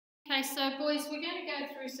Okay, so boys, we're going to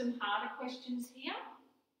go through some harder questions here.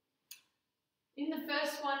 In the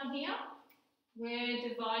first one here, we're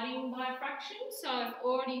dividing by a fraction. So I've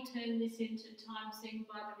already turned this into timesing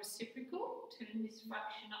by the reciprocal, turn this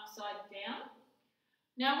fraction upside down.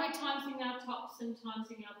 Now we're timesing our tops and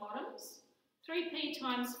timesing our bottoms. 3p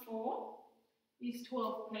times 4 is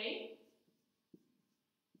 12p.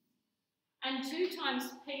 And 2 times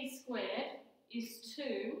p squared is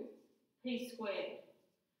 2p squared.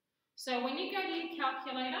 So when you go to your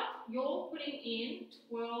calculator, you're putting in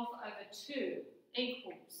 12 over 2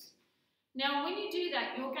 equals. Now when you do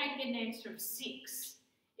that, you're going to get an answer of 6.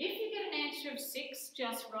 If you get an answer of 6,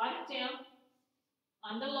 just write it down,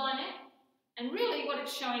 underline it, and really what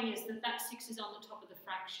it's showing is that that 6 is on the top of the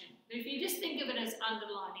fraction. But if you just think of it as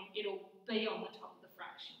underlining, it'll be on the top of the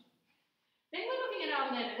fraction. Then we're looking at our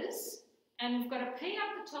letters, and we've got a p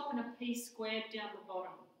up the top and a p squared down the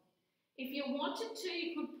bottom. If you wanted to,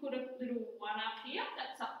 you could put a little 1 up here.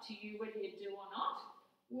 That's up to you whether you do or not.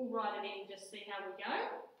 We'll write it in and just see how we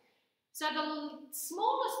go. So the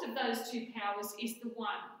smallest of those two powers is the 1.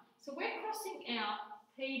 So we're crossing out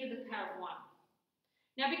p to the power of 1.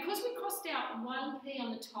 Now because we crossed out 1p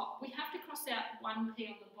on the top, we have to cross out 1p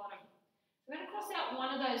on the bottom. We're going to cross out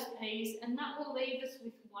one of those p's and that will leave us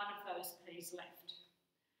with one of those p's left.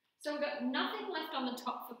 So we've got nothing left on the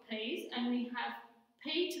top for p's and we have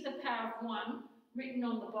p to the power of 1 written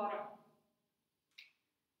on the bottom.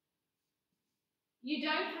 You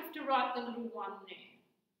don't have to write the little 1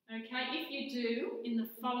 there, okay? If you do, in the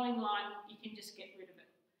following line, you can just get rid of it.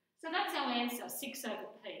 So that's our answer, 6 over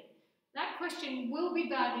p. That question will be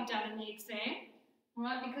badly done in the exam,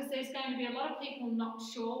 right? Because there's going to be a lot of people not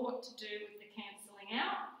sure what to do with the cancelling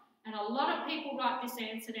out, and a lot of people write this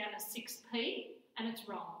answer down as 6p, and it's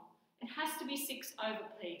wrong. It has to be 6 over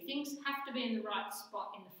p. Things have to be in the right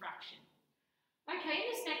spot in the fraction. Okay, in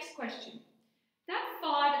this next question, that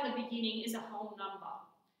 5 at the beginning is a whole number.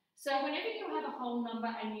 So whenever you have a whole number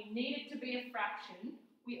and you need it to be a fraction,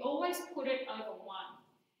 we always put it over 1.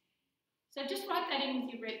 So just write that in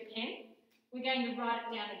with your red pen. We're going to write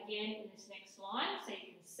it down again in this next line so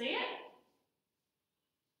you can see it.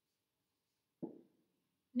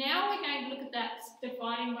 Now we're going to look at that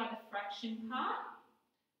dividing by the fraction part.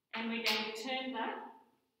 And we're going to turn that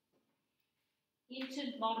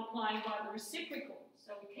into multiplying by the reciprocal.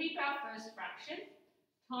 So we keep our first fraction,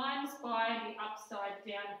 times by the upside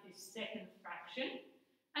down of this second fraction,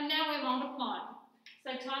 and now we're multiplying.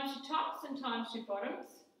 So times your tops and times your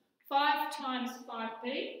bottoms. 5 times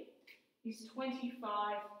 5b is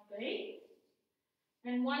 25b,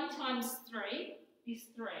 and 1 times 3 is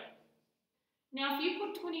 3. Now if you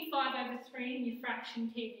put 25 over 3 in your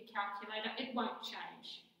fraction key of your calculator, it won't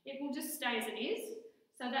change. It will just stay as it is,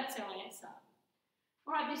 so that's our answer.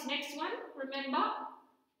 All right, this next one, remember,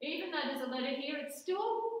 even though there's a letter here, it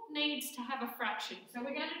still needs to have a fraction. So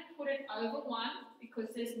we're going to put it over 1 because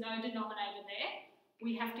there's no denominator there.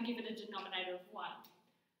 We have to give it a denominator of 1.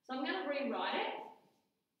 So I'm going to rewrite it.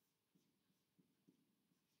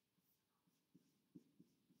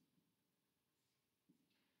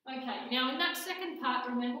 Okay, now in that second part,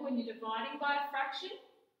 remember when you're dividing by a fraction,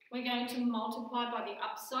 we're going to multiply by the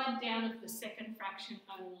upside down of the second fraction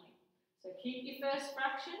only. So keep your first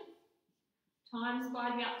fraction times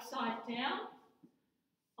by the upside down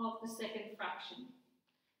of the second fraction.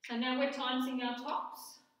 So now we're timesing our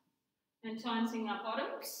tops and timesing our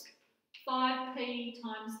bottoms. 5p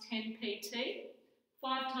times 10pt.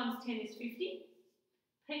 5 times 10 is 50.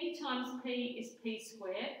 P times p is p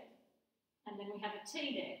squared. And then we have a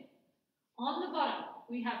t there. On the bottom,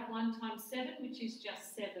 we have 1 times 7, which is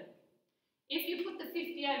just 7. If you put the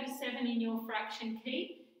 50 over 7 in your fraction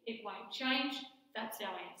key, it won't change. That's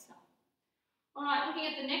our answer. All right, looking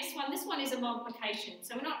at the next one. This one is a multiplication.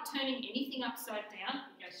 So we're not turning anything upside down.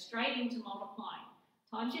 We go straight into multiplying.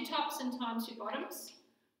 Times your tops and times your bottoms.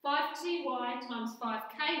 5ty times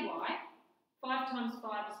 5ky. 5 times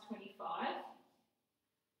 5 is 25.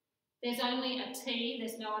 There's only a t.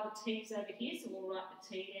 There's no other t's over here, so we'll write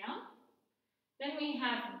the t down. Then we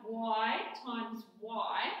have y times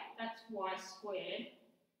y, that's y squared,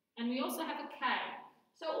 and we also have a k.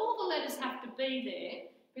 So all the letters have to be there,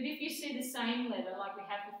 but if you see the same letter like we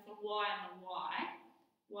have with the y and the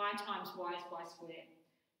y times y is y squared.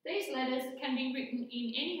 These letters can be written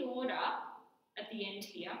in any order at the end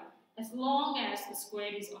here, as long as the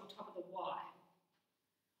squared is on top of the y.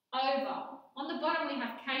 Over. On the bottom we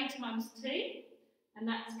have k times t, and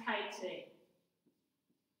that's kt.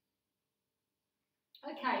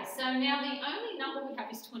 Okay, so now the only number we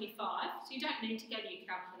have is 25, so you don't need to go to your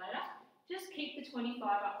calculator. Just keep the 25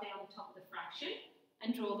 up there on the top of the fraction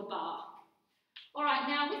and draw the bar. All right,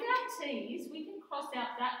 now with our T's, we can cross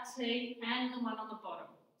out that T and the one on the bottom.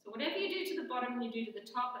 So whatever you do to the bottom, you do to the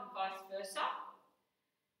top and vice versa.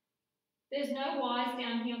 There's no Y's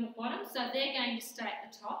down here on the bottom, so they're going to stay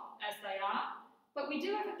at the top as they are. But we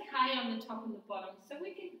do have a K on the top and the bottom, so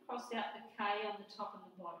we can cross out the K on the top and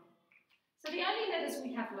the bottom. So the only letters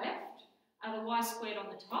we have left are the Y squared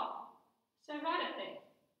on the top, so write it there.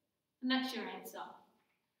 And that's your answer.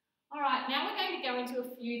 All right, now we're going to go into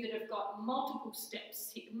a few that have got multiple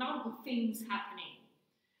steps, multiple things happening.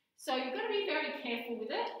 So you've got to be very careful with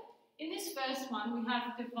it. In this first one, we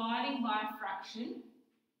have dividing by a fraction.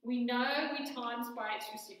 We know we times by its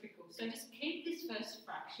reciprocal. So just keep this first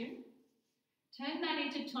fraction, turn that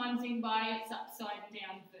into timesing by its upside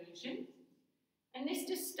down version. And this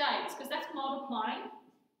just stays, because that's multiplying.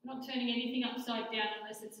 We're not turning anything upside down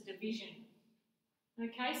unless it's a division.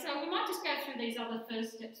 Okay, so we might just go through these other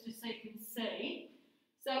first steps just so you can see.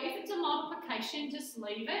 So if it's a multiplication, just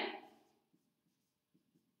leave it.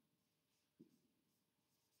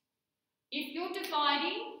 If you're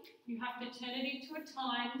dividing, you have to turn it into a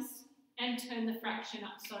times and turn the fraction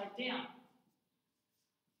upside down.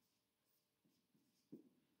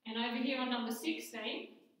 And over here on number 16,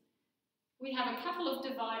 we have a couple of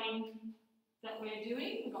dividing that we're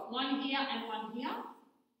doing. We've got one here and one here.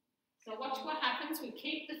 So watch what happens. We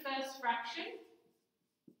keep the first fraction.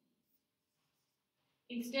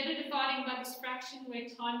 Instead of dividing by this fraction, we're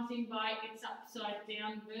timesing by its upside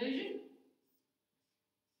down version.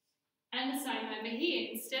 And the same over here.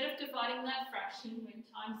 Instead of dividing that fraction, we're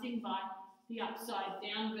timesing by the upside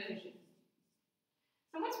down version.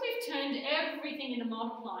 So once we've turned everything into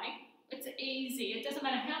multiplying, it's easy. It doesn't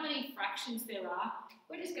matter how many fractions there are.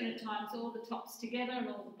 We're just going to times all the tops together and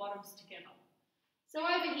all the bottoms together. So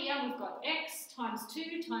over here we've got x times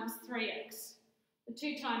 2 times 3x. The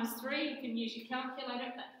 2 times 3, you can use your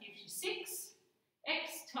calculator, that gives you 6.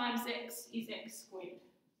 X times x is x squared.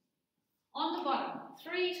 On the bottom,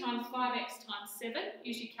 3 times 5x times 7,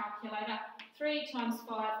 use your calculator, 3 times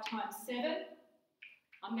 5 times 7.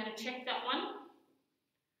 I'm going to check that one.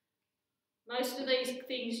 Most of these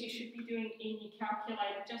things you should be doing in your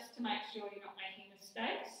calculator just to make sure you're not making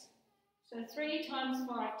mistakes. So 3 times 5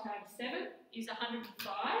 times 7 is 105.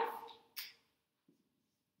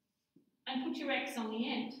 And put your x on the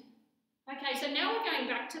end. Okay, so now we're going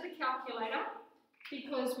back to the calculator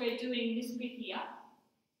because we're doing this bit here.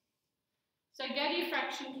 So go to your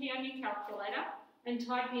fraction key on your calculator and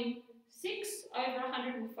type in 6 over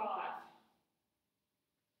 105.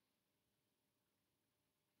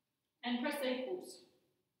 And press equals.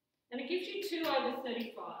 And it gives you 2 over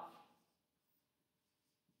 35.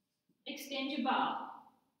 Extend your bar.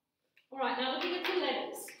 All right, now looking at the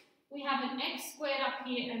letters. We have an x squared up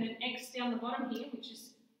here and an x down the bottom here, which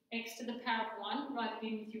is x to the power of 1. Write it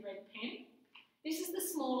in with your red pen. This is the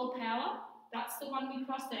smaller power. That's the one we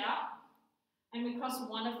crossed out. And we cross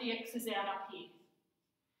one of the x's out up here.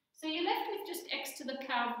 So you're left with just x to the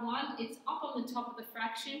power of 1. It's up on the top of the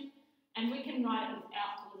fraction. And we can write it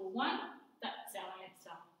without the little 1. That's our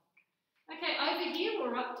answer. Okay, over here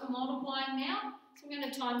we're up to multiplying now. So we're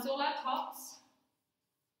going to times all our tops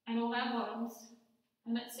and all our bottoms.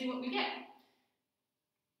 And let's see what we get.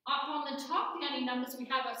 Up on the top, the only numbers we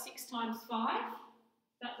have are 6 times 5.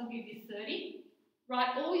 That will give you 30.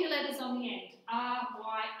 Write all your letters on the end. R,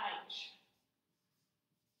 Y, H.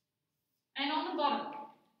 And on the bottom,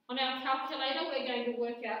 on our calculator, we're going to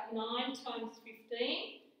work out 9 times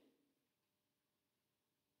 15.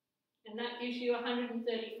 And that gives you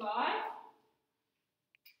 135.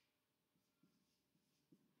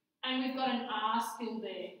 And we've got an R still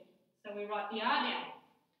there. So we write the R down.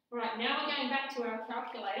 All right, now we're going back to our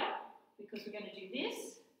calculator because we're going to do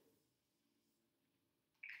this.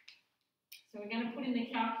 So we're going to put in the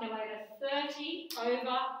calculator 30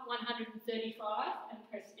 over 135 and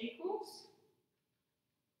press equals.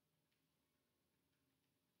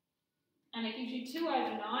 And it gives you 2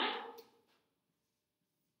 over 9.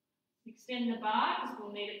 Extend the bar because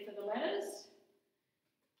we'll need it for the letters.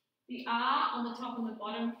 The R on the top and the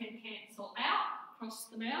bottom can cancel out, cross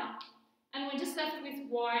them out. And we're just left with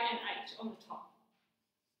Y and H on the top.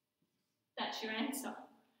 That's your answer.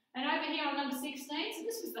 And over here on number 16, so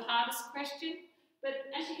this was the hardest question, but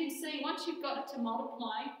as you can see, once you've got it to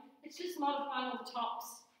multiplying, it's just multiplying all the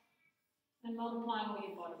tops and multiplying all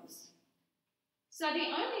your bottoms. So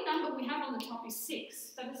the only number we have on the top is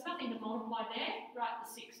 6, so there's nothing to multiply there. Write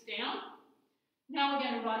the 6 down. Now we're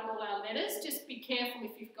going to write all our letters. Just be careful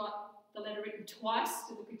if you've got the letter written twice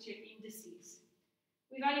to look at your indices.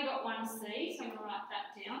 We've only got one C, so I'm going to write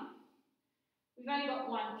that down. We've only got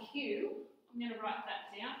one Q. I'm going to write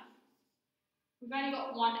that down. We've only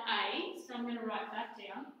got one A, so I'm going to write that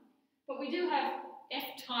down. But we do have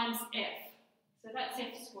F times F, so that's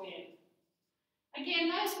F squared. Again,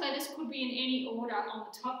 those letters could be in any order on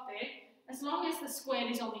the top there, as long as the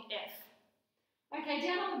squared is on the F. Okay,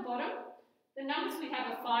 down on the bottom, the numbers we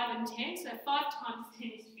have are 5 and 10, so 5 times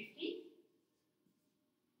 10 is 50.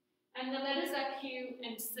 And the letters are Q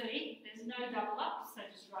and C. There's no double up, so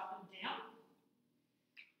just write them down.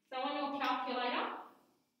 So on your calculator,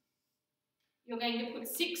 you're going to put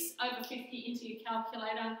 6 over 50 into your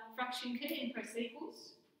calculator fraction key and press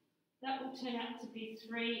equals. That will turn out to be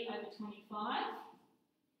 3 over 25.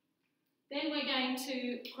 Then we're going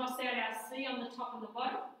to cross out our C on the top and the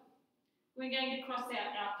bottom. We're going to cross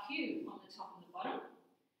out our Q on the top and the bottom.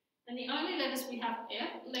 And the only letters we have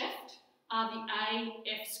left are the A,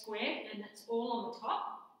 F squared, and that's all on the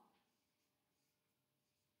top.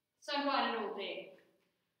 So write it all there.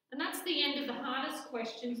 And that's the end of the hardest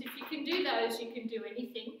questions. If you can do those, you can do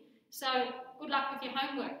anything. So good luck with your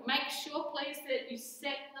homework. Make sure, please, that you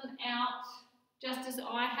set them out just as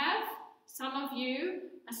I have. Some of you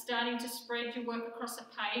are starting to spread your work across a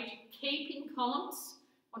page. Keep in columns.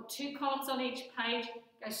 On 2 columns on each page.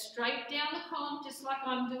 Go straight down the column, just like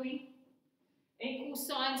I'm doing. Equal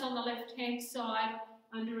signs on the left-hand side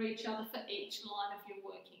under each other for each line of your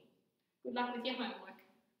working. Good luck with your homework.